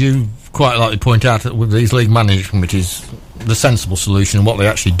 but as you quite likely point out, with these league management committees, the sensible solution and what they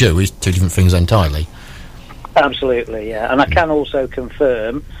actually do is two different things entirely. Absolutely, yeah. And I can also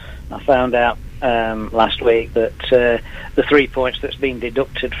confirm, I found out last week that the 3 points that's been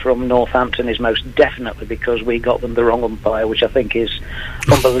deducted from Northampton is most definitely because we got them the wrong umpire, which I think is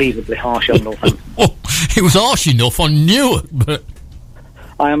unbelievably harsh on Northampton. It was harsh enough on Newark, but...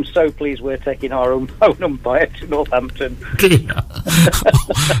 I am so pleased we're taking our own umpire to Northampton. Read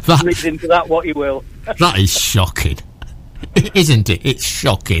into that what you will. That is shocking. Isn't it? It's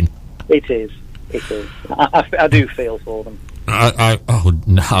shocking. It is. I do feel for them. Oh,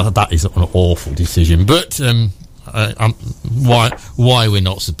 no, that is an awful decision. But why we're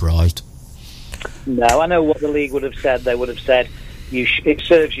not surprised? No, I know what the league would have said. They would have said, it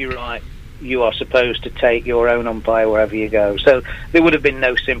serves you right. You are supposed to take your own umpire wherever you go. So there would have been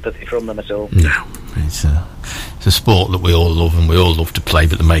no sympathy from them at all. No, it's a sport that we all love and we all love to play,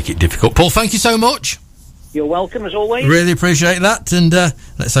 but they make it difficult. Paul, thank you so much. You're welcome, as always. Really appreciate that, and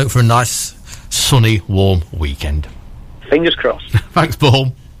let's hope for a nice, sunny, warm weekend. Fingers crossed. Thanks,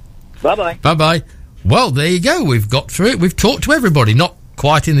 Paul. Bye-bye. Bye-bye. Well, there you go. We've got through it. We've talked to everybody. Not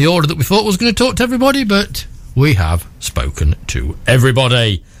quite in the order that we thought was going to talk to everybody, but we have spoken to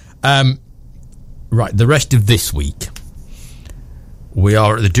everybody. Right, the rest of this week, we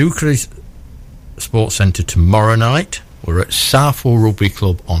are at the Dukery Sports Centre tomorrow night. We're at Southall Rugby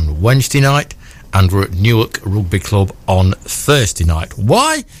Club on Wednesday night, and we're at Newark Rugby Club on Thursday night.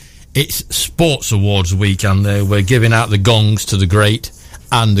 Why? It's Sports Awards week, and we're giving out the gongs to the great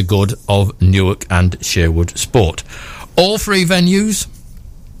and the good of Newark and Sherwood sport. All three venues,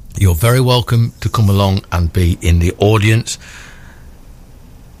 you're very welcome to come along and be in the audience.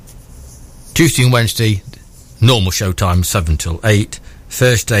 Tuesday and Wednesday, normal show time 7 till 8.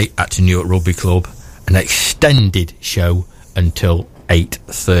 Thursday at Newark Rugby Club, an extended show until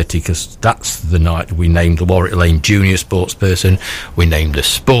 8:30, because that's the night we named the Warwick Lane Junior Sportsperson, we named a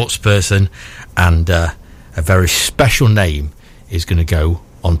Sportsperson, and a very special name is going to go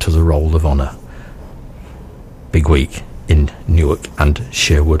onto the Roll of Honour. big week in Newark and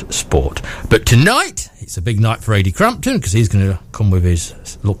Sherwood Sport. But tonight, it's a big night for Adi Crampton, because he's going to come with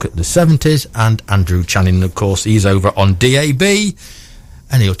his look at the 70s, and Andrew Channing, of course, he's over on DAB,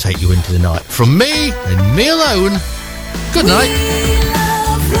 and he'll take you into the night. From me, and me alone, good night.